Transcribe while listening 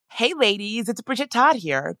Hey ladies, it's Bridget Todd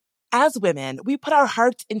here. As women, we put our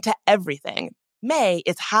hearts into everything. May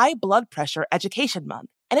is High Blood Pressure Education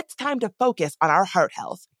Month, and it's time to focus on our heart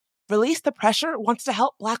health. Release the Pressure wants to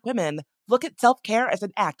help Black women look at self-care as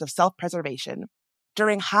an act of self-preservation.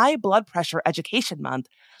 During High Blood Pressure Education Month,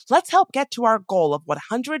 let's help get to our goal of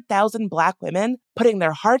 100,000 Black women putting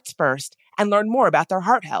their hearts first and learn more about their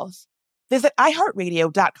heart health. Visit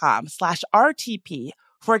iHeartRadio.com/RTP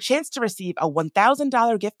for a chance to receive a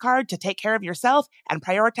 $1,000 gift card to take care of yourself and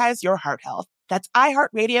prioritize your heart health. That's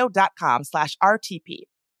iHeartRadio.com/RTP.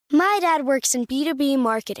 My dad works in B2B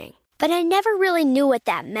marketing, but I never really knew what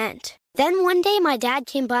that meant. Then one day my dad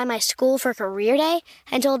came by my school for career day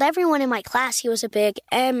and told everyone in my class he was a big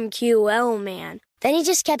MQL man. Then he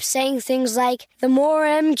just kept saying things like, the more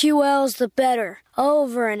MQLs, the better,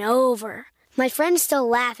 over and over. My friends still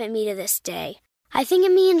laugh at me to this day. I think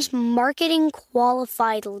it means marketing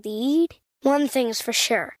qualified lead. One thing's for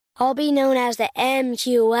sure. I'll be known as the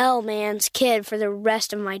MQL man's kid for the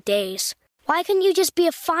rest of my days. Why couldn't you just be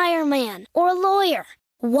a fireman or a lawyer?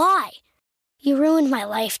 Why? You ruined my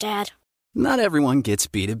life, Dad. Not everyone gets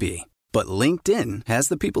B2B, but LinkedIn has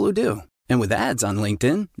the people who do. And with ads on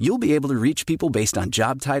LinkedIn, you'll be able to reach people based on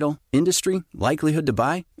job title, industry, likelihood to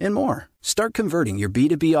buy, and more. Start converting your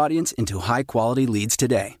B2B audience into high-quality leads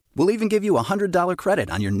today. We'll even give you a $100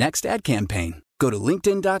 credit on your next ad campaign. Go to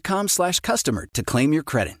linkedin.com/customer to claim your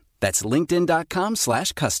credit. That's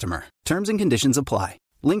linkedin.com/customer. Terms and conditions apply.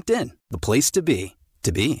 LinkedIn, the place to be,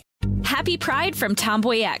 to be. Happy Pride from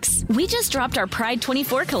Tomboy X. We just dropped our Pride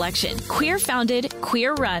 24 collection. Queer founded,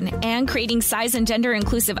 queer run, and creating size and gender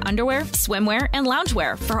inclusive underwear, swimwear, and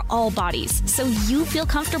loungewear for all bodies, so you feel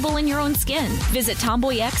comfortable in your own skin. Visit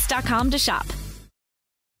tomboyx.com to shop.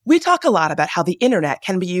 We talk a lot about how the internet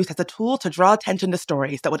can be used as a tool to draw attention to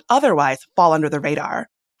stories that would otherwise fall under the radar.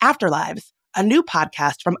 Afterlives, a new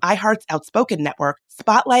podcast from iHeart's Outspoken Network,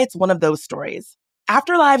 spotlights one of those stories.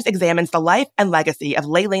 Afterlives examines the life and legacy of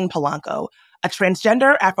Layleen Polanco, a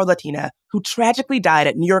transgender Afro-Latina who tragically died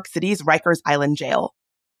at New York City's Rikers Island jail.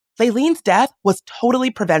 Layleen's death was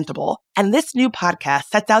totally preventable, and this new podcast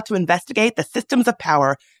sets out to investigate the systems of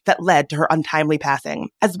power that led to her untimely passing,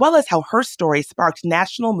 as well as how her story sparked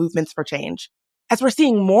national movements for change. As we're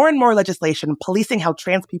seeing more and more legislation policing how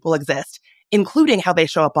trans people exist, including how they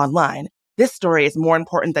show up online, this story is more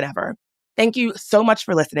important than ever. Thank you so much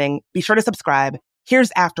for listening. Be sure to subscribe.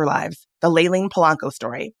 Here's Afterlives, the Layleen Polanco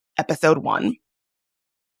story, Episode 1.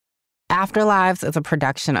 Afterlives is a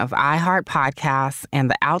production of iHeart Podcasts and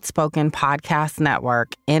the Outspoken Podcast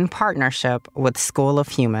Network in partnership with School of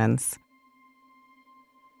Humans.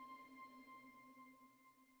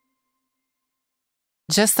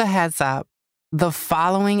 Just a heads up, the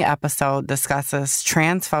following episode discusses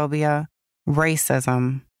transphobia,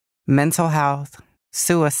 racism, mental health,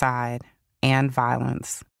 suicide, and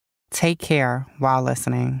violence. Take care while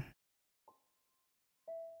listening.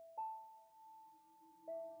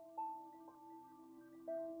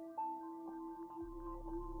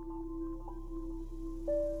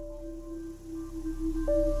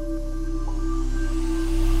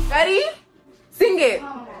 Ready? Sing it.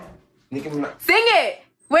 Sing it.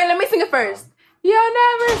 Wait, let me sing it first. You'll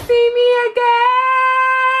never see me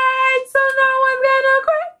again, so no one's gonna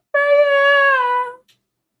cry for you.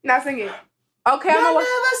 Now sing it. Okay, I'm gonna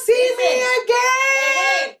never see me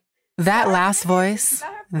again. That last voice,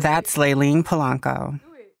 that's Layleen Polanco.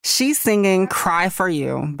 She's singing Cry For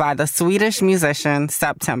You by the Swedish musician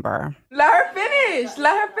September. Let her finish.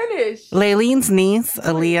 Layleen's niece,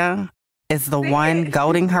 Aaliyah, is the one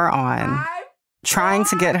goading her on, trying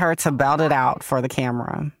to get her to belt it out for the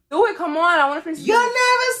camera. Do it, come on, I want to finish. You'll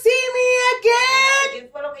never see me again.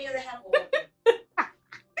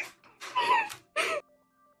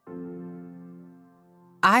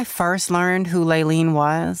 I first learned who Layleen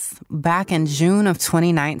was back in June of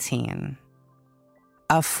 2019.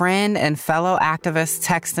 A friend and fellow activist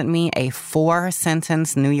texted me a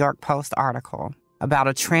 4-sentence New York Post article about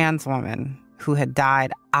a trans woman who had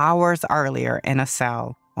died hours earlier in a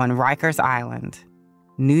cell on Rikers Island,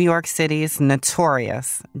 New York City's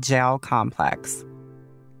notorious jail complex.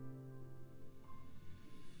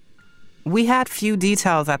 We had few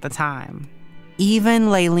details at the time. Even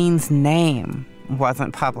Layleen's name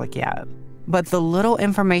wasn't public yet. But the little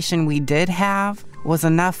information we did have was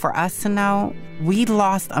enough for us to know we'd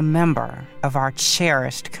lost a member of our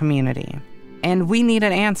cherished community, and we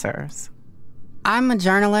needed answers. I'm a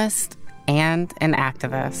journalist and an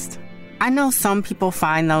activist. I know some people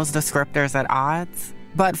find those descriptors at odds,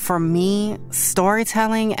 but for me,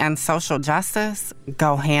 storytelling and social justice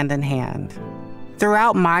go hand in hand.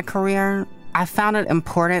 Throughout my career, I found it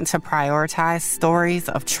important to prioritize stories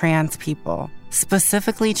of trans people,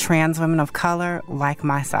 specifically trans women of color like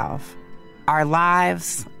myself. Our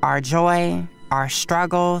lives, our joy, our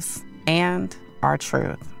struggles, and our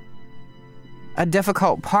truth. A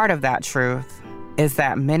difficult part of that truth is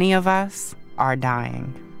that many of us are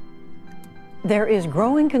dying. There is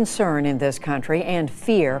growing concern in this country and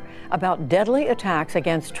fear about deadly attacks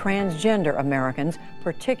against transgender Americans,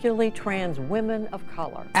 particularly trans women of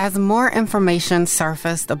color. As more information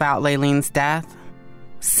surfaced about Layleen's death,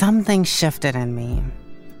 something shifted in me.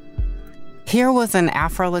 Here was an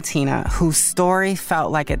Afro-Latina whose story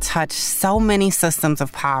felt like it touched so many systems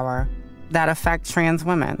of power that affect trans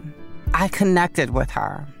women. I connected with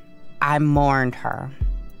her. I mourned her.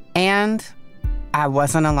 And I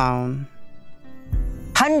wasn't alone.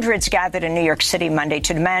 Hundreds gathered in New York City Monday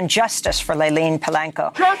to demand justice for Layleen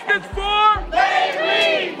Polanco. Justice for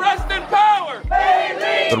Layleen! Rest in power!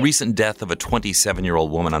 Layleen! The recent death of a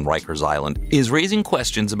 27-year-old woman on Rikers Island is raising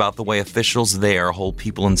questions about the way officials there hold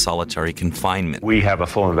people in solitary confinement. We have a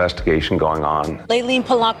full investigation going on. Layleen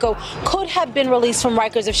Polanco could have been released from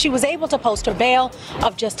Rikers if she was able to post her bail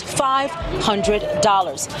of just $500.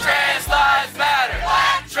 Trans lives matter!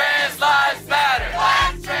 Black trans lives matter!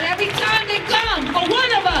 Black trans... And every time they come for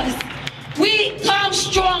one of us, we come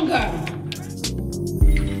stronger.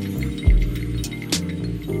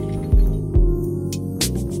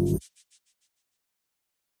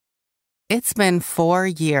 It's been 4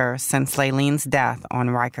 years since Layleen's death on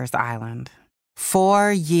Rikers Island.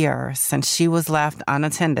 4 years since she was left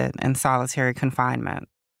unattended in solitary confinement.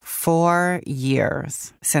 4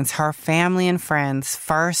 years since her family and friends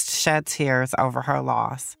first shed tears over her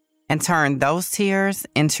loss and turned those tears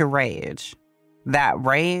into rage. That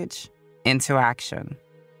rage into action.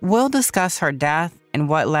 We'll discuss her death and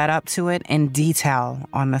what led up to it in detail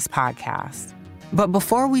on this podcast. But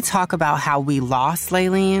before we talk about how we lost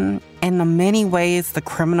Layleen and the many ways the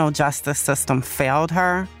criminal justice system failed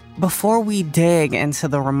her, before we dig into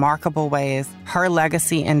the remarkable ways her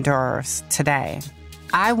legacy endures today,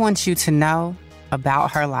 I want you to know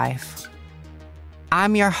about her life.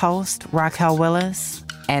 I'm your host, Raquel Willis,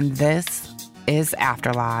 and this is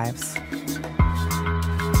Afterlives.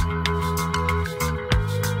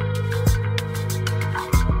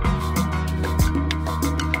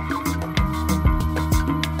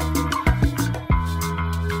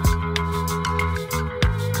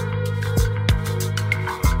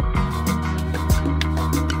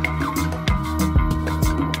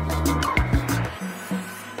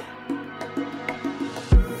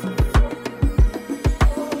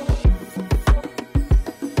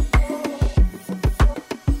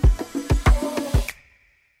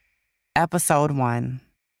 Episode 1,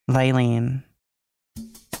 Layleen.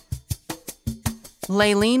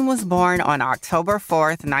 Layleen was born on October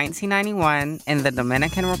 4th, 1991 in the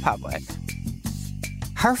Dominican Republic.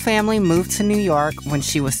 Her family moved to New York when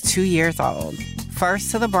she was 2 years old,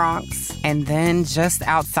 first to the Bronx and then just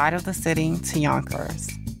outside of the city to Yonkers.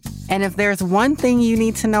 And if there's one thing you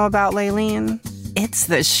need to know about Layleen, it's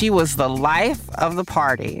that she was the life of the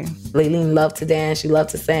party. Layleen loved to dance. She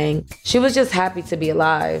loved to sing. She was just happy to be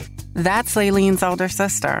alive. That's Layleen's older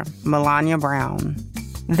sister, Melania Brown.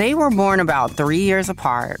 They were born about 3 years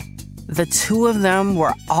apart. The two of them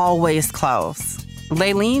were always close.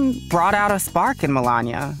 Layleen brought out a spark in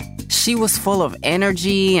Melania. She was full of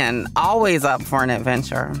energy and always up for an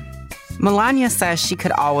adventure. Melania says she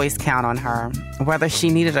could always count on her, whether she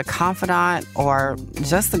needed a confidant or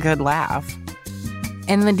just a good laugh.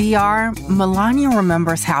 In the DR, Melania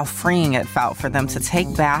remembers how freeing it felt for them to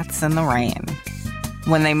take baths in the rain.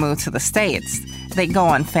 When they moved to the States, they'd go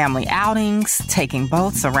on family outings, taking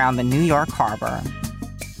boats around the New York harbor.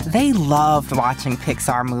 They loved watching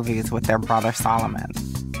Pixar movies with their brother Solomon.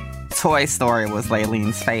 Toy Story was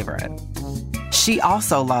Layleen's favorite. She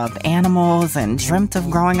also loved animals and dreamt of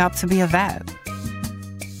growing up to be a vet.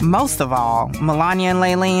 Most of all, Melania and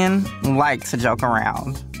Layleen liked to joke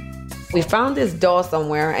around. We found this doll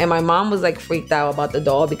somewhere, and my mom was like freaked out about the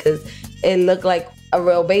doll because it looked like a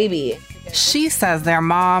real baby. She says their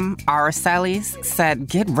mom, Araceli's, said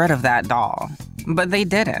get rid of that doll. But they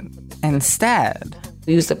didn't. Instead,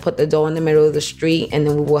 we used to put the doll in the middle of the street, and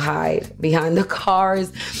then we would hide behind the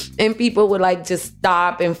cars, and people would like just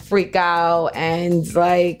stop and freak out, and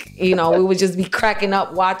like, you know, we would just be cracking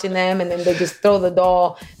up watching them, and then they just throw the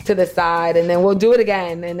doll to the side, and then we'll do it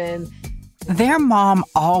again, and then... Their mom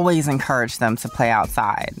always encouraged them to play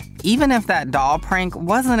outside, even if that doll prank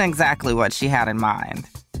wasn't exactly what she had in mind.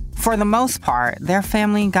 For the most part, their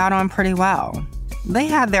family got on pretty well. They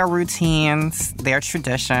had their routines, their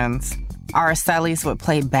traditions. Araceli's would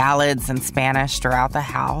play ballads in Spanish throughout the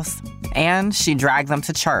house. And she dragged them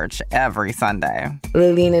to church every Sunday.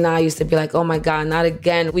 Layleen and I used to be like, oh my God, not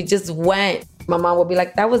again. We just went. My mom would be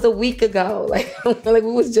like, that was a week ago. Like we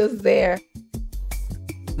was just there.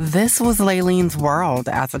 This was Layleen's world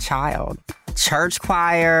as a child. Church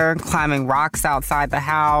choir, climbing rocks outside the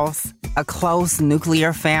house, a close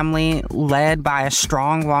nuclear family led by a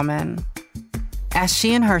strong woman. As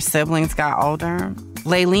she and her siblings got older,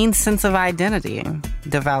 Layleen's sense of identity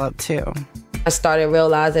developed too. I started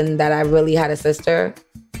realizing that I really had a sister.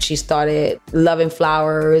 She started loving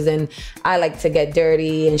flowers, and I like to get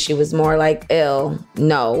dirty, and she was more like, ill,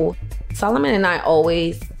 no. Solomon and I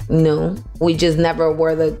always knew. We just never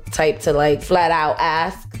were the type to like flat out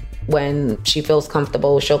ask. When she feels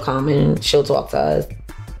comfortable, she'll come and she'll talk to us.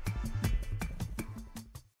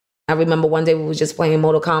 I remember one day we were just playing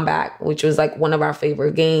Mortal Kombat, which was like one of our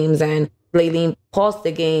favorite games, and Layleen paused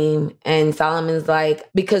the game, and Solomon's like,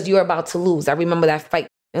 because you're about to lose. I remember that fight.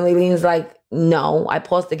 And Layleen's like, no, I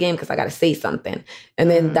paused the game because I got to say something. And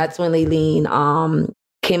then that's when Layleen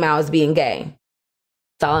came out as being gay.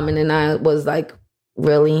 Solomon and I was like,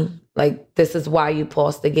 really? Like, this is why you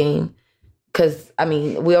paused the game? Because, I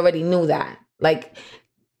mean, we already knew that. Like,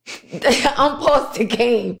 unpause the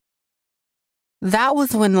game. That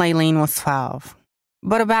was when Layleen was 12.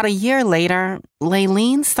 But about a year later,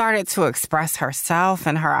 Layleen started to express herself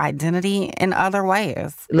and her identity in other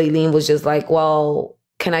ways. Layleen was just like, well,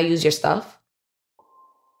 can I use your stuff?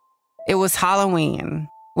 It was Halloween,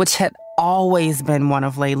 which had always been one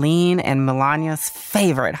of Layleen and Melania's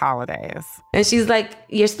favorite holidays. And she's like,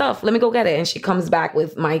 your stuff, let me go get it. And she comes back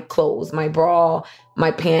with my clothes, my bra,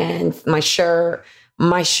 my pants, my shirt,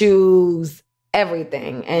 my shoes,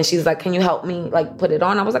 everything. And she's like, can you help me like put it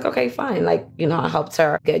on? I was like, okay, fine. Like, you know, I helped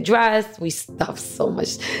her get dressed. We stuffed so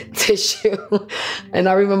much tissue. And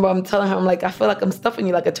I remember I'm telling her, I'm like, I feel like I'm stuffing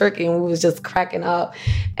you like a turkey. And we was just cracking up.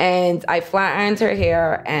 And I flat ironed her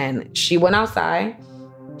hair, and she went outside.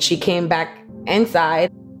 She came back inside.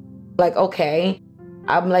 Like, okay.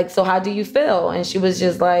 I'm like, so how do you feel? And she was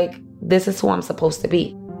just like, this is who I'm supposed to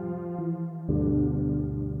be.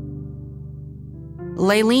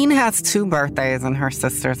 Layleen has 2 birthdays in her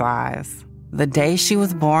sister's eyes. The day she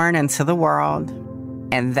was born into the world,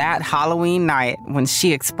 and that Halloween night when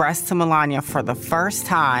she expressed to Melania for the first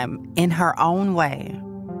time in her own way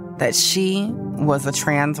that she was a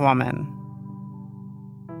trans woman.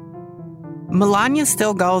 Melania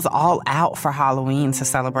still goes all out for Halloween to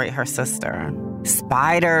celebrate her sister.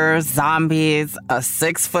 Spiders, zombies, a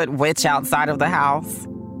 6-foot witch outside of the house.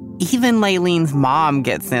 Even Layleen's mom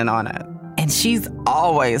gets in on it. And she's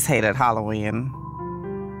always hated Halloween.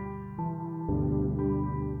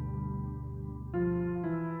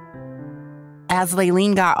 As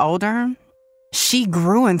Layleen got older, she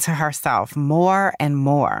grew into herself more and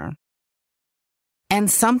more. And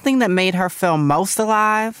something that made her feel most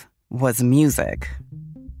alive was music.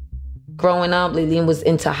 Growing up, Layleen was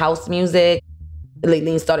into house music.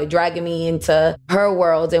 Layleen started dragging me into her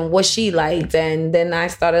world and what she liked. And then I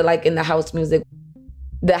started liking the house music.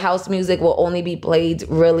 The house music will only be played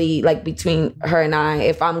really like between her and I.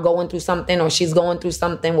 If I'm going through something or she's going through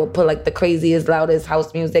something, we'll put like the craziest, loudest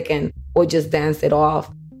house music and we'll just dance it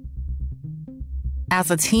off.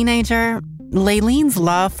 As a teenager, Layleen's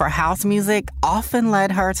love for house music often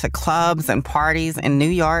led her to clubs and parties in New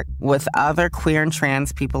York with other queer and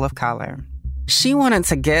trans people of color. She wanted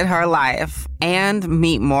to get her life and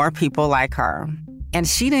meet more people like her. And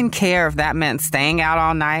she didn't care if that meant staying out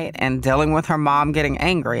all night and dealing with her mom getting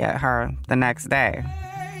angry at her the next day.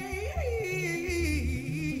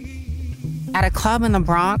 At a club in the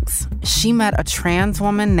Bronx, she met a trans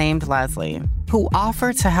woman named Leslie, who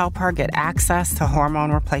offered to help her get access to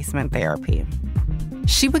hormone replacement therapy.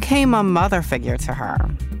 She became a mother figure to her,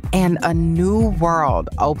 and a new world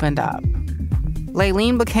opened up.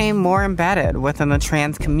 Layleen became more embedded within the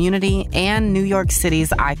trans community and New York City's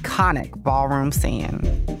iconic ballroom scene.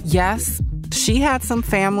 Yes, she had some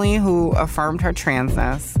family who affirmed her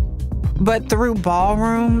transness, but through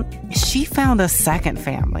ballroom, she found a second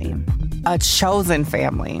family, a chosen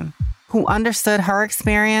family, who understood her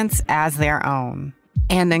experience as their own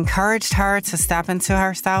and encouraged her to step into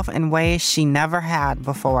herself in ways she never had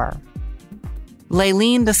before.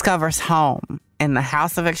 Layleen discovers home in the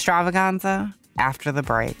House of Extravaganza after the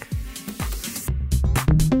break.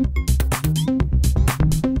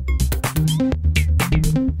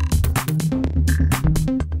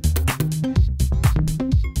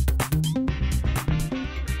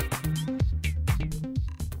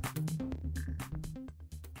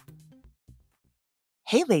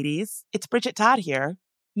 Hey ladies, it's Bridget Todd here.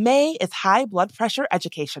 May is High Blood Pressure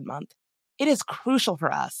Education Month. It is crucial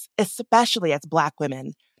for us, especially as Black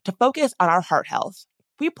women, to focus on our heart health.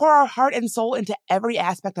 We pour our heart and soul into every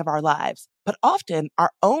aspect of our lives, but often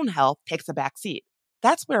our own health takes a back seat.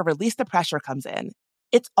 That's where Release the Pressure comes in.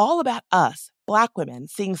 It's all about us, Black women,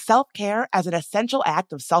 seeing self-care as an essential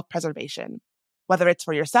act of self-preservation. Whether it's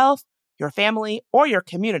for yourself, your family, or your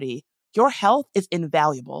community, your health is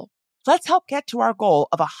invaluable. Let's help get to our goal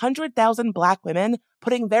of 100,000 Black women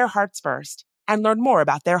putting their hearts first and learn more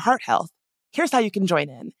about their heart health. Here's how you can join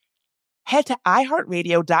in. Head to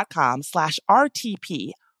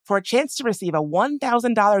iHeartRadio.com/RTP for a chance to receive a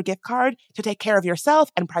 $1,000 gift card to take care of yourself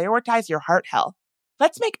and prioritize your heart health.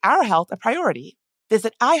 Let's make our health a priority.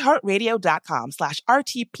 Visit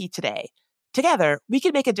iHeartRadio.com/RTP today. Together, we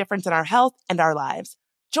can make a difference in our health and our lives.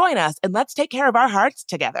 Join us and let's take care of our hearts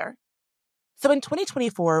together. So in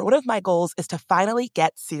 2024, one of my goals is to finally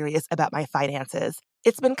get serious about my finances.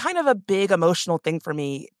 It's been kind of a big emotional thing for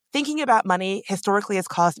me. Thinking about money historically has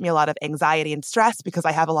caused me a lot of anxiety and stress because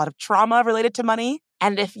I have a lot of trauma related to money.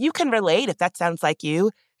 And if you can relate, if that sounds like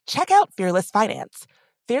you, check out Fearless Finance.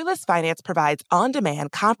 Fearless Finance provides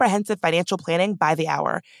on-demand, comprehensive financial planning by the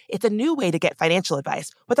hour. It's a new way to get financial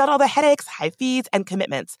advice without all the headaches, high fees, and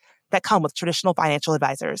commitments that come with traditional financial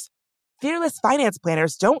advisors. Fearless Finance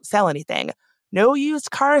planners don't sell anything. No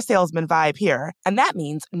used car salesman vibe here, and that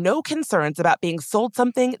means no concerns about being sold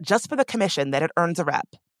something just for the commission that it earns a rep.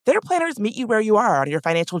 Their planners meet you where you are on your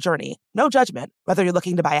financial journey. No judgment. Whether you're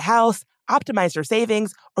looking to buy a house, optimize your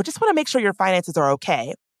savings, or just want to make sure your finances are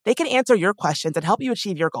okay, they can answer your questions and help you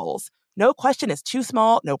achieve your goals. No question is too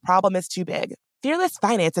small, no problem is too big. Fearless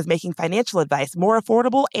Finance is making financial advice more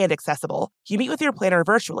affordable and accessible. You meet with your planner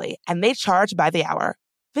virtually, and they charge by the hour.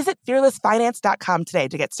 Visit fearlessfinance.com today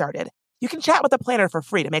to get started. You can chat with a planner for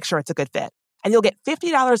free to make sure it's a good fit. And you'll get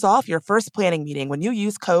 $50 off your first planning meeting when you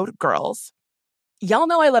use code GIRLS. Y'all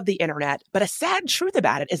know I love the internet, but a sad truth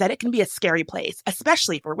about it is that it can be a scary place,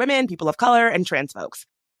 especially for women, people of color, and trans folks.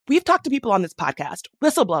 We've talked to people on this podcast,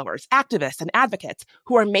 whistleblowers, activists, and advocates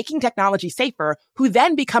who are making technology safer, who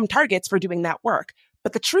then become targets for doing that work.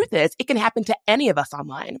 But the truth is, it can happen to any of us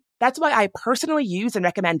online. That's why I personally use and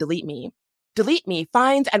recommend Delete Me. Delete Me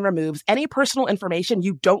finds and removes any personal information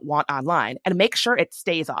you don't want online and make sure it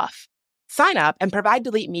stays off. Sign up and provide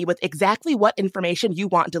Delete Me with exactly what information you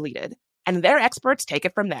want deleted, and their experts take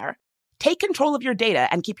it from there. Take control of your data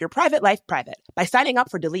and keep your private life private by signing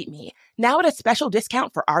up for Delete Me, now at a special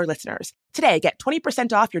discount for our listeners. Today, get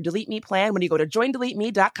 20% off your Delete Me plan when you go to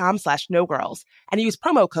joindeleteme.com/nogirls and use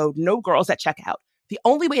promo code NOGIRLS at checkout. The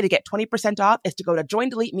only way to get 20% off is to go to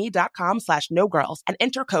joindeleteme.com/nogirls and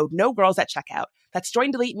enter code NOGIRLS at checkout. That's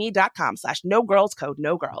joindeleteme.com/nogirls, code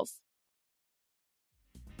NOGIRLS.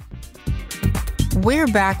 We're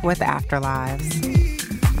back with Afterlives.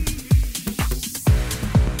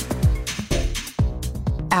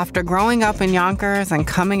 After growing up in Yonkers and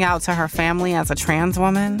coming out to her family as a trans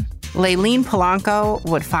woman, Layleen Polanco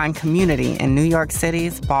would find community in New York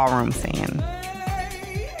City's ballroom scene.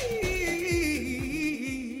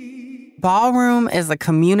 Ballroom is a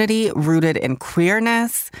community rooted in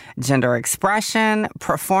queerness, gender expression,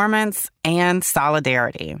 performance, and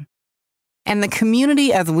solidarity. And the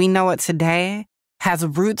community as we know it today has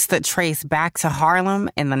roots that trace back to Harlem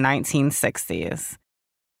in the 1960s.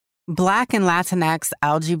 Black and Latinx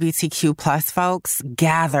LGBTQ+ folks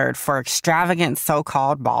gathered for extravagant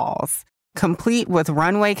so-called balls, complete with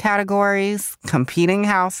runway categories, competing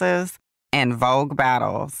houses, and Vogue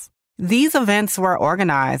battles. These events were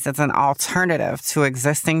organized as an alternative to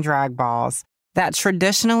existing drag balls that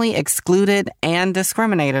traditionally excluded and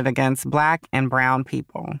discriminated against Black and brown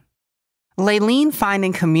people. Layleen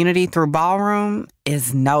finding community through ballroom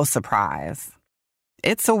is no surprise.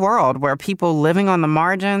 It's a world where people living on the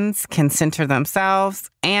margins can center themselves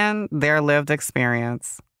and their lived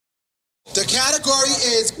experience. The category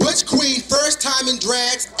is Butch Queen First Time in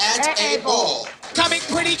Drags at a Ball. Coming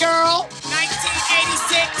pretty girl,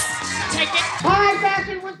 1986. Take it. High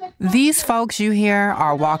fashion with the... These folks you hear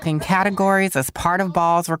are walking categories as part of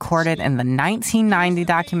balls recorded in the 1990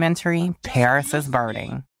 documentary Paris is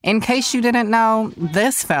Burning. In case you didn't know,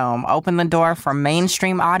 this film opened the door for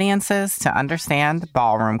mainstream audiences to understand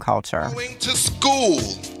ballroom culture. Going to school.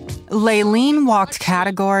 Layleen walked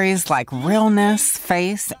categories like realness,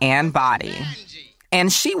 face, and body.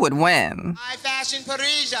 And she would win. High fashion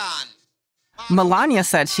Parisian. Melania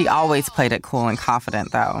said she always played it cool and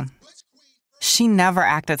confident, though. She never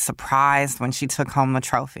acted surprised when she took home the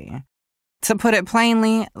trophy. To put it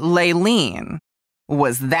plainly, Layleen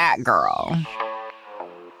was that girl.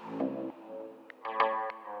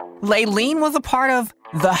 Layleen was a part of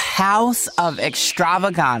the House of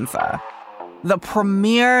Extravaganza, the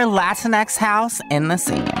premier Latinx house in the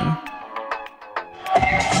scene.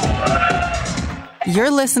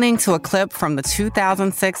 You're listening to a clip from the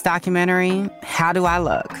 2006 documentary, How Do I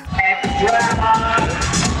Look?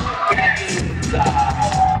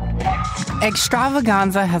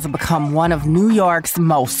 Extravaganza has become one of New York's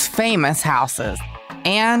most famous houses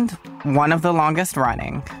and one of the longest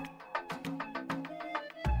running.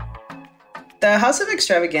 The House of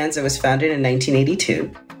Extravaganza was founded in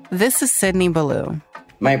 1982. This is Sydney Ballou.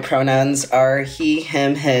 My pronouns are he,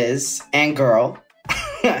 him, his, and girl.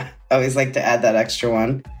 I always like to add that extra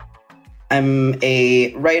one. I'm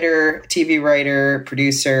a writer, TV writer,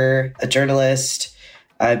 producer, a journalist.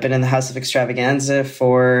 I've been in the House of Extravaganza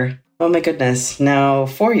for, oh my goodness, now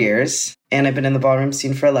 4 years. And I've been in the ballroom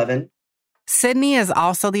scene for 11. Sydney is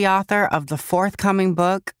also the author of the forthcoming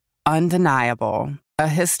book, Undeniable, a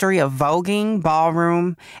history of voguing,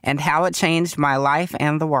 ballroom, and how it changed my life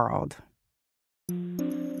and the world.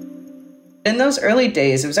 In those early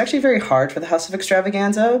days, it was actually very hard for the House of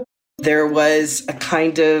Extravaganza. There was a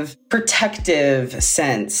kind of protective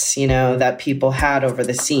sense, that people had over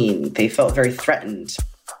the scene. They felt very threatened.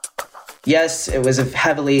 Yes, it was a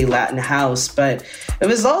heavily Latin house, but it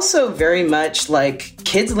was also very much like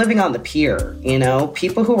kids living on the pier,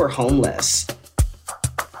 people who were homeless.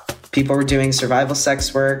 People were doing survival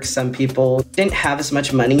sex work. Some people didn't have as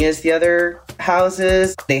much money as the other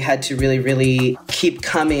houses. They had to really, really keep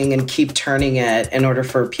coming and keep turning it in order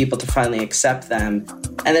for people to finally accept them.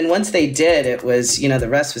 And then once they did, it was, the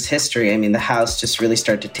rest was history. I mean, the house just really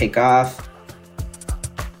started to take off.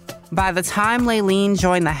 By the time Layleen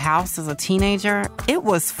joined the house as a teenager, it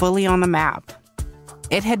was fully on the map.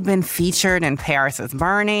 It had been featured in Paris is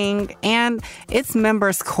Burning, and its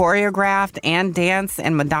members choreographed and danced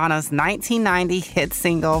in Madonna's 1990 hit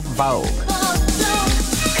single, Vogue.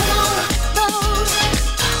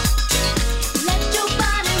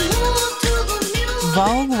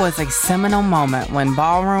 Vogue was a seminal moment when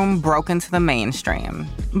ballroom broke into the mainstream,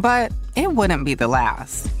 but it wouldn't be the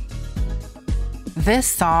last. This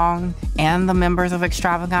song and the members of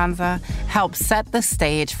Extravaganza helped set the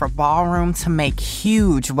stage for ballroom to make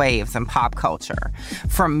huge waves in pop culture,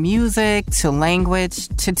 from music to language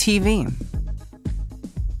to TV.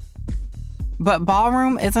 But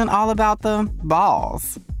ballroom isn't all about the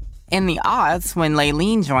balls. In the aughts, when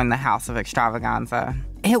Layleen joined the House of Extravaganza,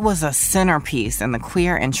 it was a centerpiece in the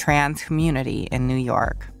queer and trans community in New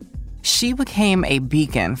York. She became a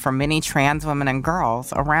beacon for many trans women and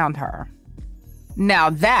girls around her. Now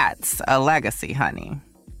that's a legacy, honey.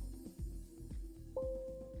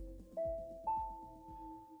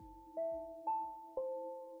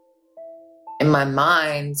 In my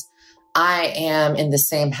mind, I am in the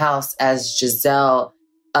same house as Giselle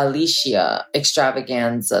Alicia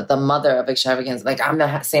Extravaganza, the mother of Extravaganza. Like, I'm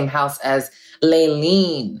the same house as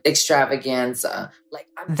Layleen Extravaganza.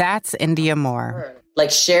 That's India Moore.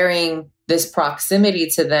 Like, sharing this proximity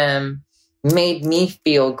to them made me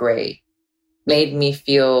feel great. Made me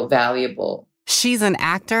feel valuable. She's an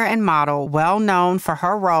actor and model well known for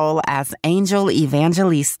her role as Angel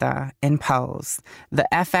Evangelista in Pose, the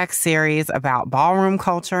FX series about ballroom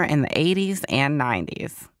culture in the 80s and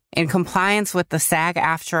 90s. In compliance with the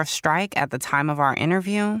SAG-AFTRA strike at the time of our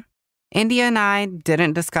interview, India and I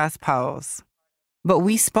didn't discuss Pose, but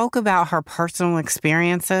we spoke about her personal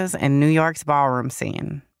experiences in New York's ballroom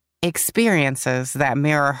scene. Experiences that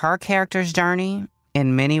mirror her character's journey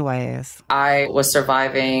in many ways. I was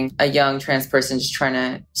surviving, a young trans person just trying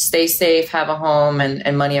to stay safe, have a home,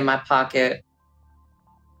 and money in my pocket.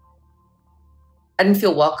 I didn't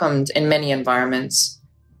feel welcomed in many environments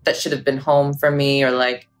that should have been home for me, or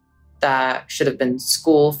that should have been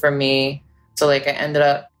school for me. So I ended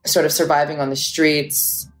up sort of surviving on the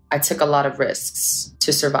streets. I took a lot of risks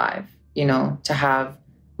to survive, to have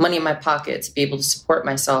money in my pocket, to be able to support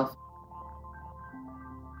myself.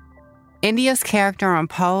 India's character on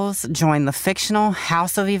Pose joined the fictional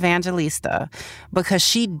House of Evangelista because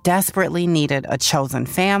she desperately needed a chosen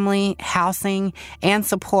family, housing, and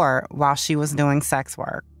support while she was doing sex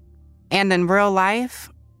work. And in real life,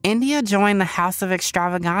 India joined the House of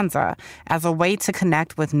Extravaganza as a way to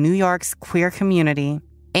connect with New York's queer community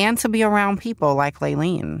and to be around people like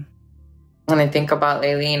Layleen. When I think about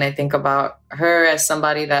Layleen, I think about her as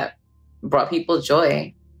somebody that brought people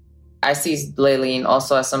joy. I see Layleen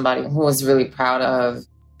also as somebody who was really proud of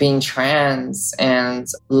being trans and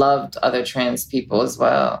loved other trans people as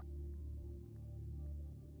well.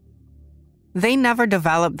 They never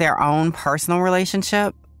developed their own personal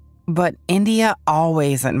relationship, but India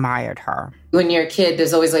always admired her. When you're a kid,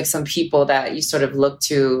 there's always some people that you sort of look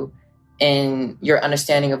to in your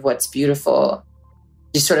understanding of what's beautiful.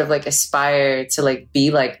 You sort of aspire to be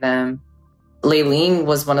like them. Layleen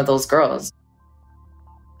was one of those girls.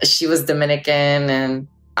 She was Dominican and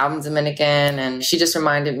I'm Dominican, and she just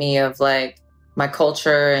reminded me of like my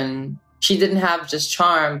culture, and she didn't have just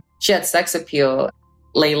charm. She had sex appeal.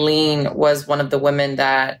 Layleen was one of the women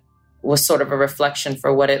that was sort of a reflection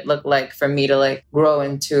for what it looked like for me to like grow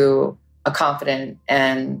into a confident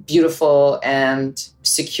and beautiful and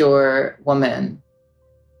secure woman.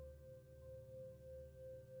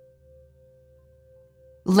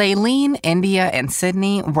 Layleen, India, and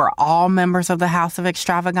Sydney were all members of the House of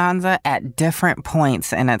Extravaganza at different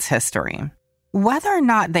points in its history. Whether or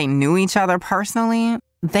not they knew each other personally,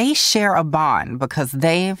 they share a bond because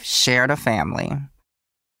they've shared a family.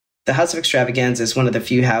 The House of Extravaganza is one of the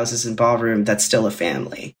few houses in ballroom that's still a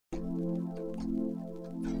family.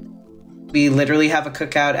 We literally have a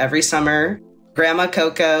cookout every summer. Grandma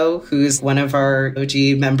Coco, who's one of our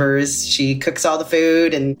OG members, she cooks all the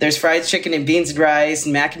food, and there's fried chicken and beans and rice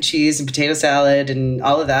and mac and cheese and potato salad and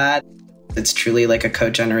all of that. It's truly like a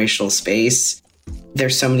co-generational space.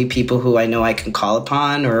 There's so many people who I know I can call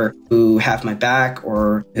upon, or who have my back,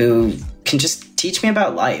 or who can just teach me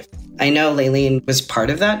about life. I know Layleen was part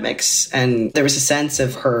of that mix, and there was a sense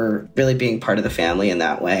of her really being part of the family in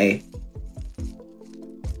that way.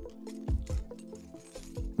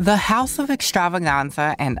 The House of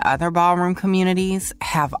Extravaganza and other ballroom communities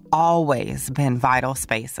have always been vital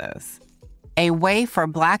spaces, a way for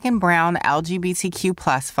Black and brown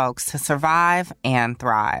LGBTQ+ folks to survive and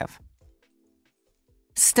thrive.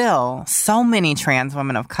 Still, so many trans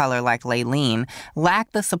women of color like Layleen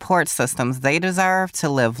lack the support systems they deserve to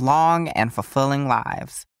live long and fulfilling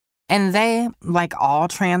lives. And they, like all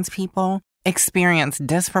trans people, experience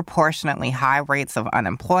disproportionately high rates of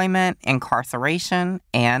unemployment, incarceration,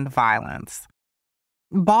 and violence.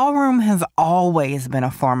 Ballroom has always been a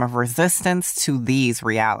form of resistance to these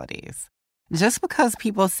realities. Just because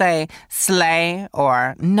people say slay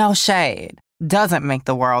or no shade doesn't make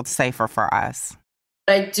the world safer for us.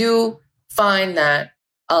 I do find that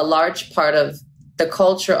a large part of the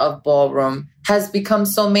culture of ballroom has become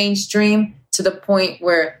so mainstream to the point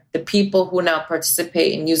where the people who now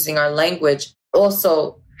participate in using our language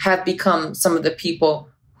also have become some of the people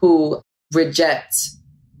who reject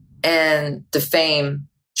and defame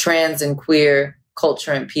trans and queer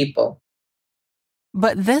culture and people.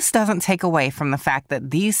 But this doesn't take away from the fact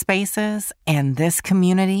that these spaces and this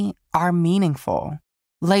community are meaningful.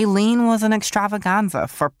 Layleen was an extravaganza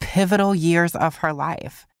for pivotal years of her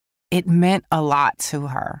life. It meant a lot to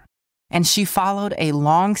her. And she followed a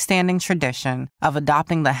long-standing tradition of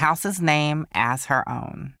adopting the house's name as her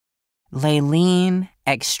own. Layleen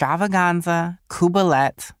Extravaganza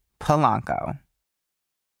Kubelet Polanco.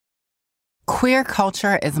 Queer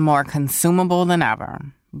culture is more consumable than ever,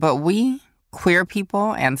 but we, queer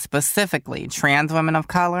people, and specifically trans women of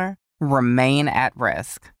color, remain at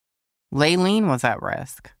risk. Layleen was at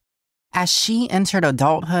risk. As she entered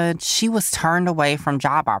adulthood, she was turned away from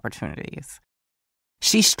job opportunities.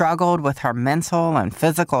 She struggled with her mental and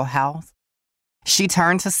physical health. She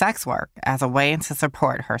turned to sex work as a way to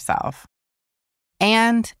support herself.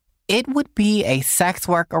 And it would be a sex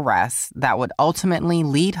work arrest that would ultimately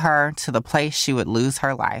lead her to the place she would lose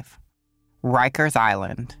her life, Rikers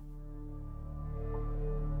Island.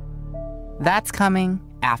 That's coming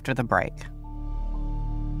after the break.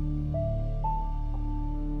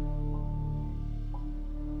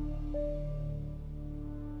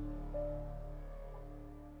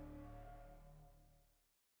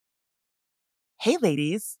 Hey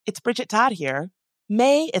ladies, it's Bridget Todd here.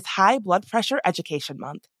 May is High Blood Pressure Education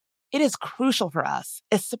Month. It is crucial for us,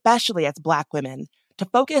 especially as Black women, to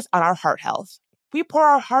focus on our heart health. We pour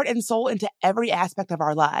our heart and soul into every aspect of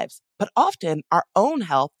our lives, but often our own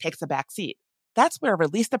health takes a back seat. That's where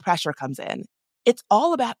Release the Pressure comes in. It's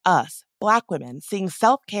all about us, Black women, seeing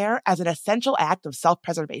self-care as an essential act of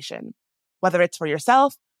self-preservation. Whether it's for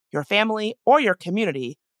yourself, your family, or your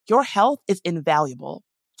community, your health is invaluable.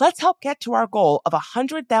 Let's help get to our goal of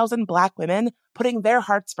 100,000 Black women putting their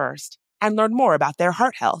hearts first and learn more about their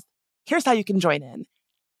heart health. Here's how you can join in.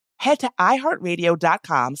 Head to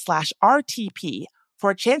iHeartRadio.com/RTP for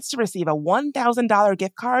a chance to receive a $1,000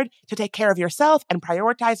 gift card to take care of yourself and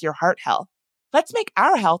prioritize your heart health. Let's make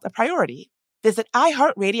our health a priority. Visit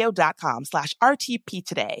iHeartRadio.com/RTP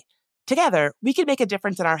today. Together, we can make a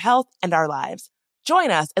difference in our health and our lives. Join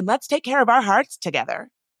us and let's take care of our hearts together.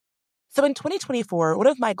 So in 2024, one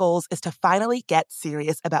of my goals is to finally get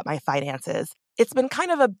serious about my finances. It's been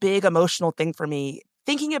kind of a big emotional thing for me.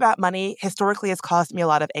 Thinking about money historically has caused me a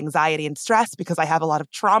lot of anxiety and stress because I have a lot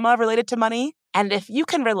of trauma related to money. And if you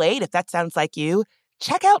can relate, if that sounds like you,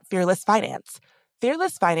 check out Fearless Finance.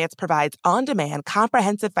 Fearless Finance provides on-demand,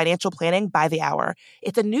 comprehensive financial planning by the hour.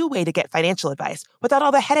 It's a new way to get financial advice without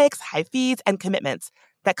all the headaches, high fees, and commitments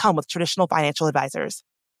that come with traditional financial advisors.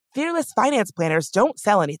 Fearless Finance planners don't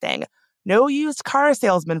sell anything. No used car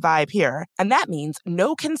salesman vibe here. And that means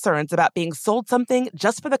no concerns about being sold something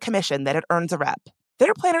just for the commission that it earns a rep.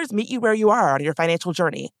 Their planners meet you where you are on your financial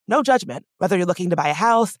journey. No judgment. Whether you're looking to buy a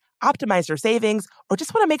house, optimize your savings, or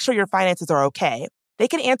just want to make sure your finances are okay, they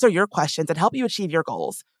can answer your questions and help you achieve your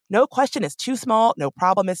goals. No question is too small, no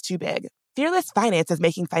problem is too big. Fearless Finance is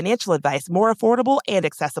making financial advice more affordable and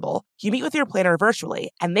accessible. You meet with your planner virtually,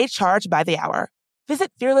 and they charge by the hour.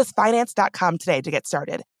 Visit fearlessfinance.com today to get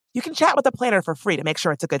started. You can chat with a planner for free to make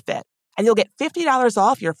sure it's a good fit. And you'll get $50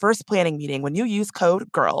 off your first planning meeting when you use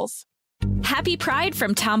code GIRLS. Happy Pride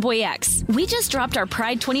from Tomboy X. We just dropped our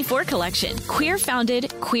Pride 24 collection. Queer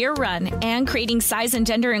founded, queer run, and creating size and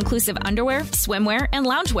gender inclusive underwear, swimwear, and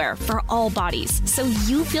loungewear for all bodies, so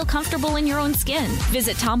you feel comfortable in your own skin.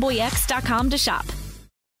 Visit tomboyx.com to shop.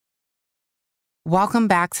 Welcome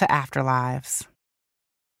back to Afterlives.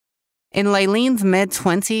 In Layleen's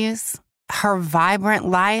mid-20s, her vibrant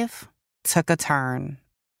life took a turn.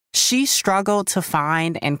 She struggled to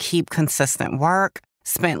find and keep consistent work,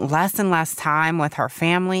 spent less and less time with her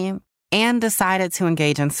family, and decided to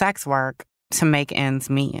engage in sex work to make ends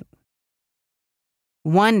meet.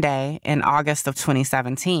 One day in August of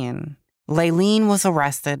 2017, Layleen was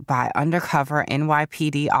arrested by undercover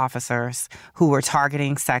NYPD officers who were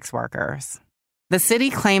targeting sex workers. The city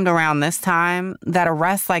claimed around this time that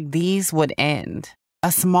arrests like these would end,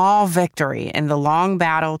 a small victory in the long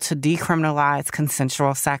battle to decriminalize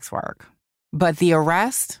consensual sex work. But the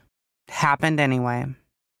arrest happened anyway.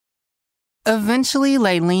 Eventually,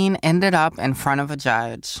 Layleen ended up in front of a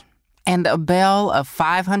judge, and a bail of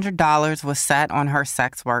 $500 was set on her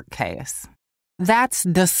sex work case. That's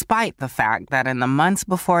despite the fact that in the months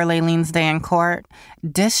before Layleen's day in court,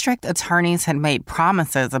 district attorneys had made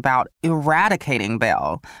promises about eradicating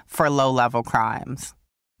bail for low-level crimes.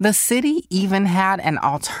 The city even had an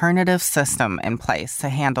alternative system in place to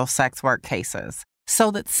handle sex work cases, so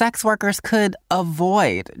that sex workers could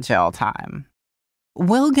avoid jail time.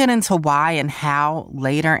 We'll get into why and how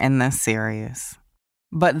later in this series.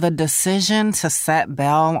 But the decision to set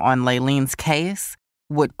bail on Layleen's case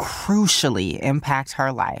would crucially impact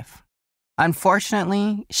her life.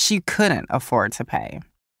 Unfortunately, she couldn't afford to pay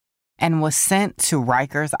and was sent to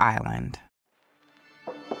Rikers Island.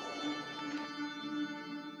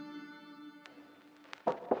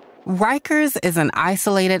 Rikers is an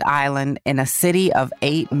isolated island in a city of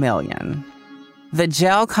 8 million. The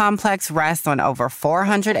jail complex rests on over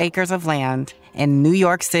 400 acres of land in New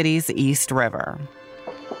York City's East River.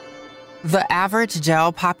 The average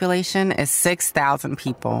jail population is 6,000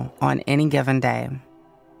 people on any given day.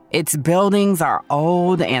 Its buildings are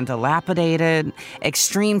old and dilapidated,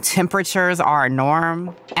 extreme temperatures are a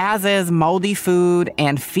norm, as is moldy food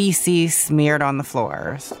and feces smeared on the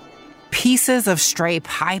floors. Pieces of stray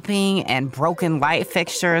piping and broken light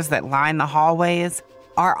fixtures that line the hallways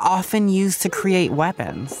are often used to create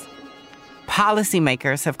weapons.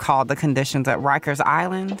 Policymakers have called the conditions at Rikers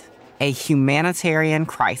Island a humanitarian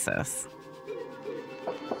crisis.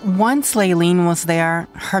 Once Layleen was there,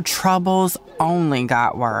 her troubles only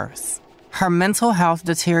got worse. Her mental health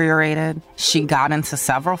deteriorated, she got into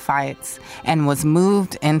several fights, and was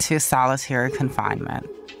moved into solitary confinement.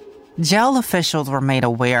 Jail officials were made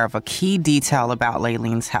aware of a key detail about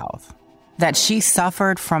Layleen's health, that she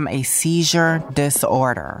suffered from a seizure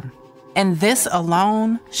disorder. And this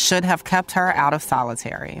alone should have kept her out of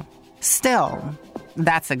solitary. Still,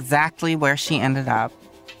 that's exactly where she ended up.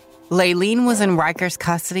 Layleen was in Rikers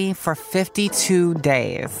custody for 52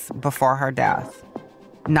 days before her death.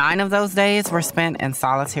 9 of those days were spent in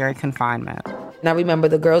solitary confinement. And I remember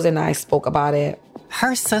the girls and I spoke about it.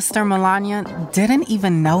 Her sister, Melania, didn't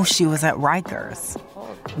even know she was at Rikers.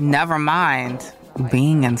 Never mind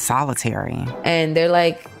being in solitary. And they're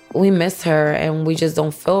like, we miss her and we just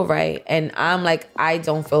don't feel right. And I'm like, I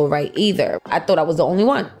don't feel right either. I thought I was the only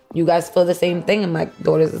one. You guys feel the same thing? And my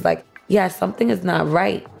daughters is like, yeah, something is not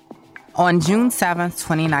right. On June 7th,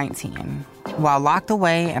 2019, while locked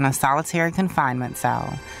away in a solitary confinement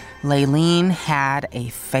cell, Layleen had a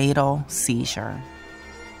fatal seizure.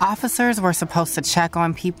 Officers were supposed to check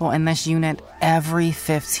on people in this unit every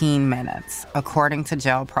 15 minutes, according to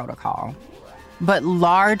jail protocol. But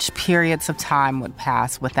large periods of time would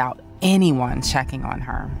pass without anyone checking on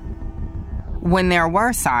her. When there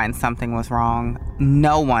were signs something was wrong,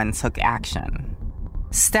 no one took action.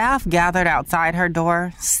 Staff gathered outside her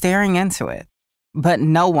door, staring into it, but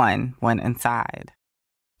no one went inside.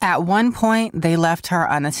 At one point, they left her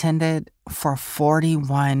unattended for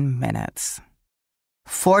 41 minutes.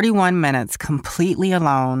 41 minutes completely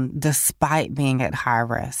alone despite being at high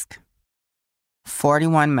risk.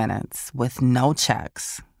 41 minutes with no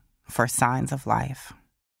checks for signs of life.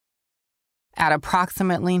 At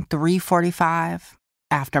approximately 3:45,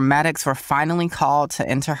 after medics were finally called to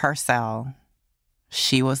enter her cell,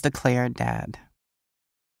 she was declared dead.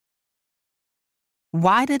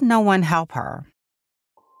 Why did no one help her?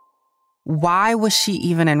 Why was she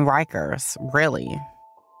even in Rikers, really?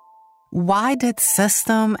 Why did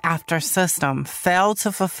system after system fail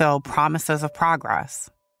to fulfill promises of progress?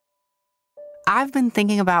 I've been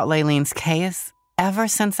thinking about Layleen's case ever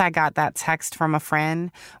since I got that text from a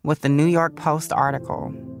friend with the New York Post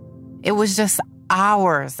article. It was just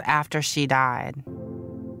hours after she died.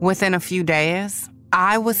 Within a few days,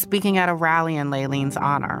 I was speaking at a rally in Layleen's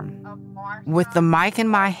honor. With the mic in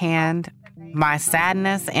my hand, my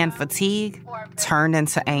sadness and fatigue turned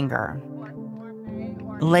into anger.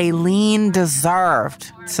 Layleen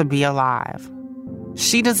deserved to be alive.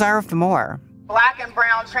 She deserved more. Black and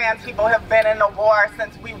brown trans people have been in the war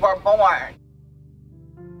since we were born.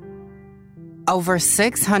 Over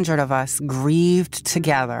 600 of us grieved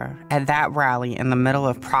together at that rally in the middle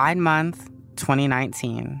of Pride Month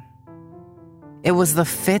 2019. It was the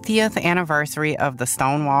 50th anniversary of the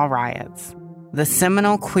Stonewall riots, the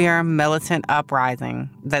seminal queer militant uprising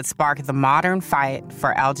that sparked the modern fight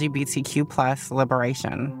for LGBTQ+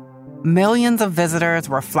 liberation. Millions of visitors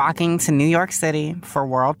were flocking to New York City for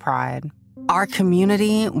World Pride. Our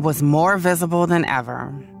community was more visible than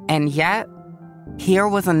ever, and yet, here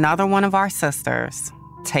was another one of our sisters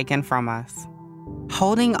taken from us.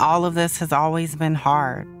 Holding all of this has always been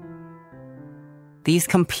hard. These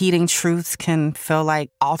competing truths can feel like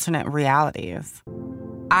alternate realities.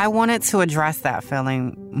 I wanted to address that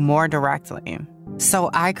feeling more directly, so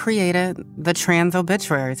I created the Trans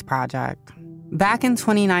Obituaries Project. Back in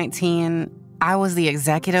 2019, I was the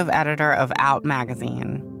executive editor of Out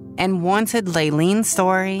magazine and wanted Layleen's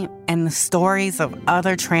story and the stories of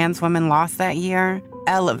other trans women lost that year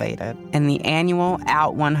elevated in the annual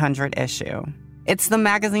Out 100 issue. It's the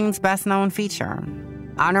magazine's best-known feature,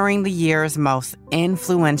 honoring the year's most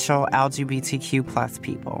influential LGBTQ+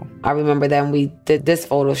 people. I remember then we did this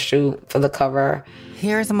photo shoot for the cover.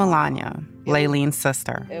 Here's Melania, Layleen's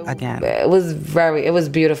sister, again. It was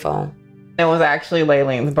beautiful. It was actually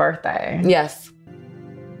Layleen's birthday. Yes.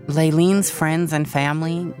 Layleen's friends and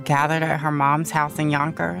family gathered at her mom's house in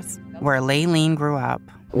Yonkers, where Layleen grew up.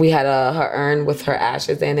 We had her urn with her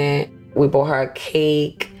ashes in it. We bought her a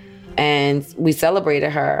cake, and we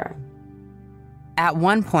celebrated her. At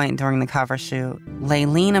one point during the cover shoot,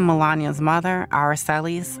 Layleen and Melania's mother,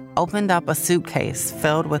 Aracelis, opened up a suitcase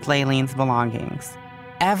filled with Layleen's belongings.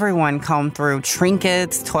 Everyone combed through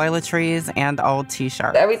trinkets, toiletries, and old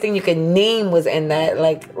T-shirts. Everything you could name was in that,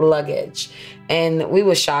 luggage. And we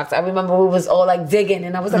were shocked. I remember we was all, digging,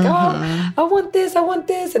 and I was like, oh, I want this.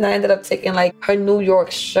 And I ended up taking, her New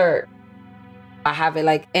York shirt. I have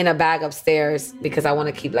it, in a bag upstairs because I want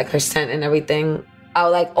to keep, her scent and everything.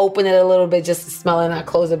 I'll, open it a little bit just to smell it, and I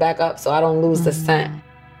close it back up so I don't lose the scent.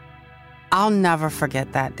 I'll never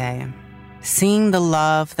forget that day. Seeing the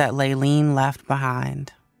love that Layleen left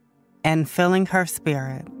behind and feeling her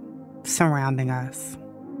spirit surrounding us.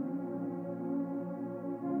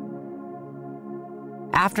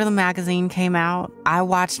 After the magazine came out, I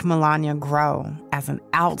watched Melania grow as an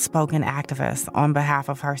outspoken activist on behalf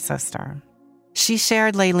of her sister. She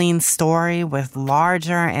shared Layleen's story with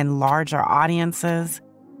larger and larger audiences,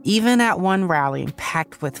 even at one rally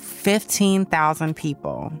packed with 15,000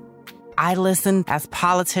 people. I listened as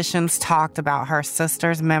politicians talked about her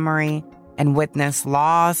sister's memory and witnessed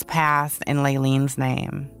laws passed in Layleen's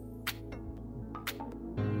name.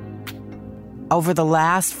 Over the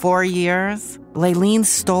last 4 years, Layleen's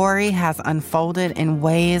story has unfolded in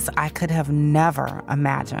ways I could have never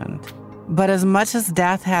imagined. But as much as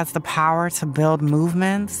death has the power to build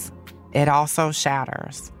movements, it also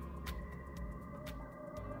shatters.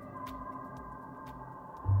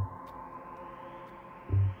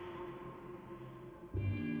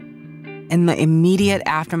 In the immediate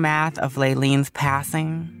aftermath of Layleen's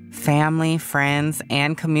passing, family, friends,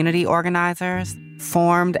 and community organizers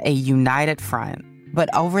formed a united front. But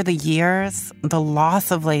over the years, the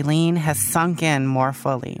loss of Layleen has sunk in more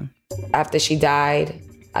fully. After she died,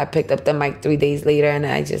 I picked up the mic 3 days later, and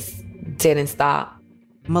I just didn't stop.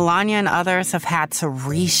 Melania and others have had to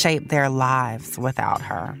reshape their lives without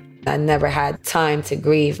her. I never had time to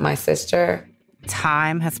grieve my sister.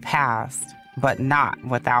 Time has passed, but not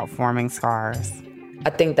without forming scars.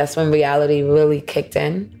 I think that's when reality really kicked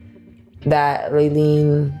in. that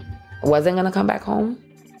Layleen wasn't going to come back home.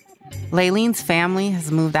 Layleen's family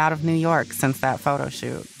has moved out of New York since that photo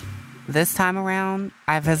shoot. This time around,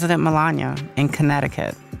 I visited Melania in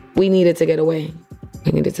Connecticut. We needed to get away.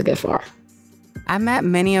 We needed to get far. I met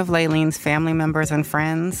many of Layleen's family members and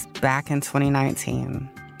friends back in 2019.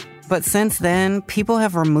 But since then, people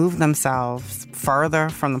have removed themselves further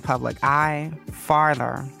from the public eye,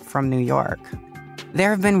 farther from New York. There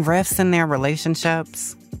have been rifts in their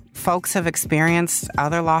relationships. Folks have experienced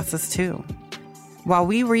other losses too. While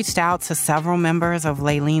we reached out to several members of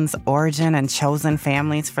Layleen's origin and chosen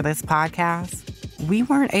families for this podcast, we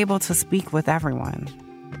weren't able to speak with everyone.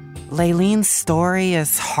 Layleen's story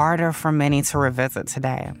is harder for many to revisit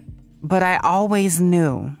today, but I always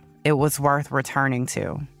knew it was worth returning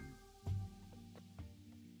to.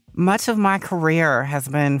 Much of my career has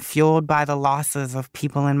been fueled by the losses of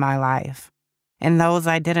people in my life, and those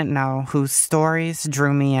I didn't know whose stories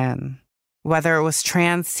drew me in. Whether it was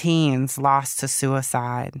trans teens lost to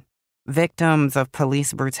suicide, victims of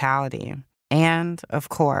police brutality, and, of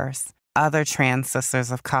course, other trans sisters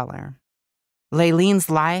of color. Layleen's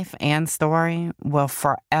life and story will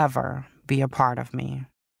forever be a part of me.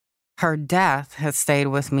 Her death has stayed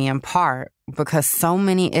with me in part because so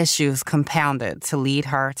many issues compounded to lead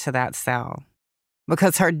her to that cell.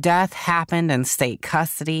 Because her death happened in state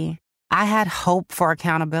custody, I had hope for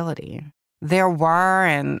accountability. There were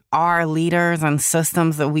and are leaders and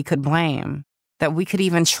systems that we could blame, that we could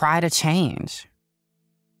even try to change.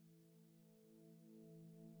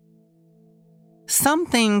 Some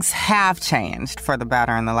things have changed for the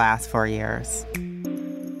better in the last 4 years.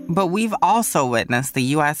 But we've also witnessed the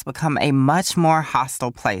U.S. become a much more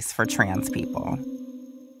hostile place for trans people.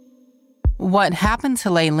 What happened to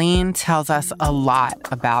Layleen tells us a lot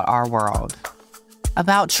about our world,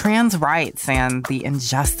 about trans rights and the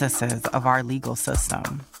injustices of our legal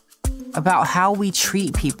system, about how we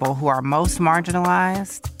treat people who are most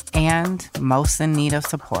marginalized and most in need of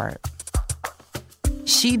support.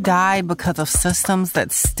 She died because of systems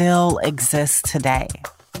that still exist today.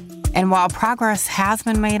 And while progress has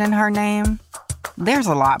been made in her name, there's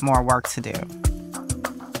a lot more work to do.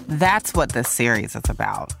 That's what this series is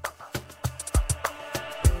about.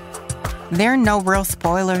 There are no real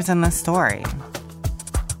spoilers in this story.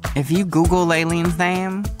 If you Google Layleen's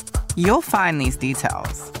name, you'll find these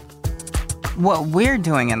details. What we're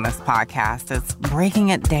doing in this podcast is breaking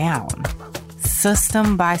it down,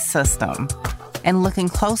 system by system, and looking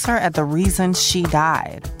closer at the reasons she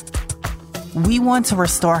died. We want to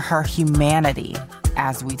restore her humanity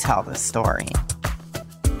as we tell this story.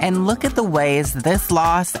 And look at the ways this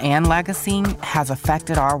loss and legacy has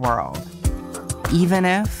affected our world, even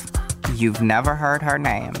if you've never heard her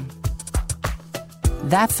name.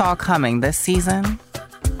 That's all coming this season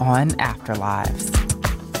on Afterlives.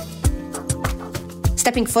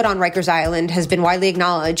 Stepping foot on Rikers Island has been widely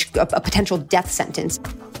acknowledged a potential death sentence.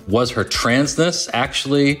 Was her transness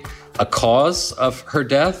actually a cause of her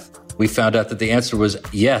death? We found out that the answer was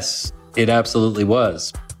yes, it absolutely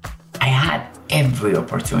was. I had every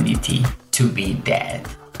opportunity to be dead,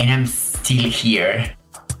 and I'm still here.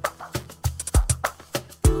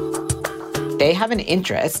 They have an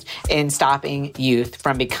interest in stopping youth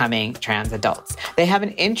from becoming trans adults. They have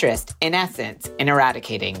an interest, in essence, in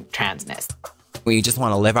eradicating transness. We just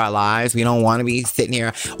want to live our lives. We don't want to be sitting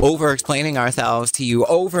here over-explaining ourselves to you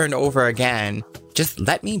over and over again. Just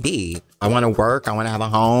let me be. I want to work. I want to have a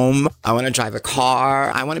home. I want to drive a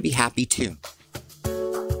car. I want to be happy too.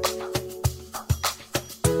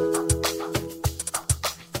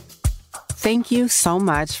 Thank you so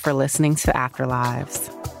much for listening to Afterlives.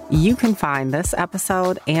 You can find this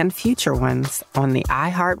episode and future ones on the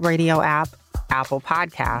iHeartRadio app, Apple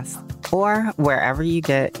Podcasts, or wherever you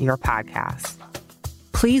get your podcasts.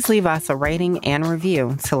 Please leave us a rating and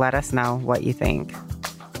review to let us know what you think.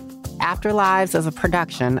 Afterlives is a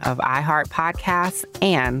production of iHeart Podcasts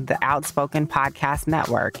and the Outspoken Podcast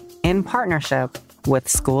Network in partnership with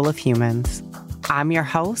School of Humans. I'm your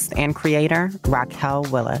host and creator, Raquel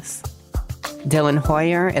Willis. Dylan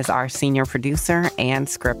Hoyer is our senior producer and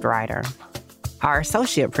scriptwriter. Our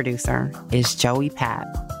associate producer is Joey Pat.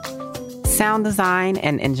 Sound design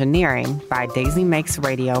and engineering by Daisy Makes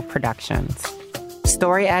Radio Productions.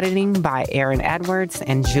 Story editing by Aaron Edwards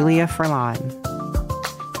and Julia Furlan.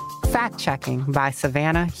 Fact-checking by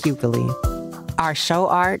Savannah Hughley. Our show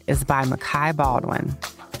art is by Makai Baldwin.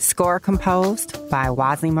 Score composed by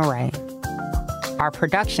Wazi Murray. Our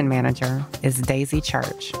production manager is Daisy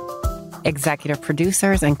Church. Executive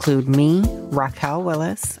producers include me, Raquel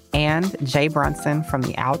Willis, and Jay Brunson from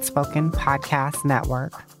the Outspoken Podcast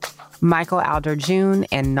Network, Michael Alder June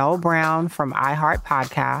and Noel Brown from iHeart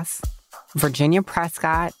Podcasts, Virginia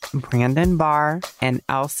Prescott, Brandon Barr, and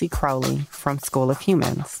Elsie Crowley from School of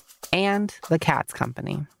Humans, and the Cats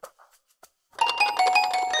Company.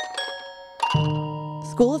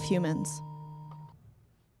 School of Humans.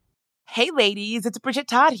 Hey ladies, it's Bridget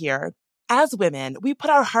Todd here. As women, we put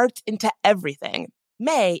our hearts into everything.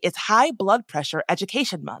 May is High Blood Pressure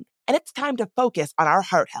Education Month, and it's time to focus on our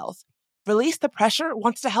heart health. Release the Pressure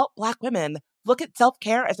wants to help Black women look at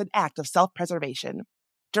self-care as an act of self-preservation.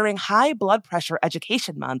 During High Blood Pressure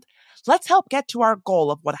Education Month, let's help get to our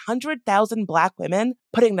goal of 100,000 Black women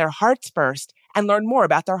putting their hearts first and learn more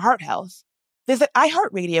about their heart health. Visit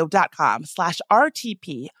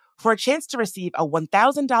iHeartRadio.com/RTP for a chance to receive a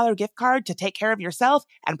 $1,000 gift card to take care of yourself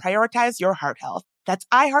and prioritize your heart health. That's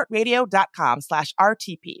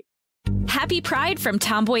iHeartRadio.com/RTP. Happy Pride from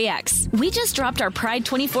Tomboy X. We just dropped our Pride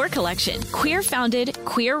 24 collection. Queer founded,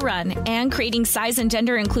 queer run, and creating size and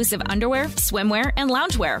gender inclusive underwear, swimwear, and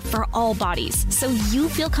loungewear for all bodies, so you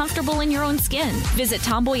feel comfortable in your own skin. Visit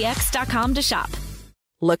tomboyx.com to shop.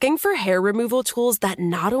 Looking for hair removal tools that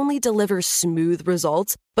not only deliver smooth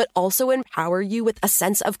results, but also empower you with a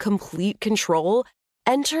sense of complete control?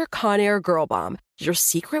 Enter Conair Girl Bomb, your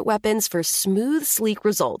secret weapons for smooth, sleek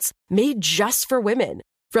results, made just for women.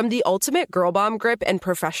 From the ultimate Girl Bomb grip and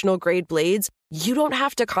professional-grade blades, you don't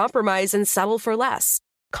have to compromise and settle for less.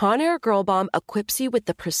 Conair Girl Bomb equips you with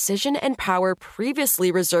the precision and power previously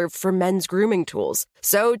reserved for men's grooming tools.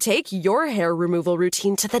 So take your hair removal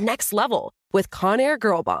routine to the next level with Conair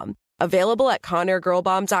Girl Bomb. Available at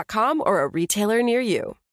ConairGirlBomb.com or a retailer near you.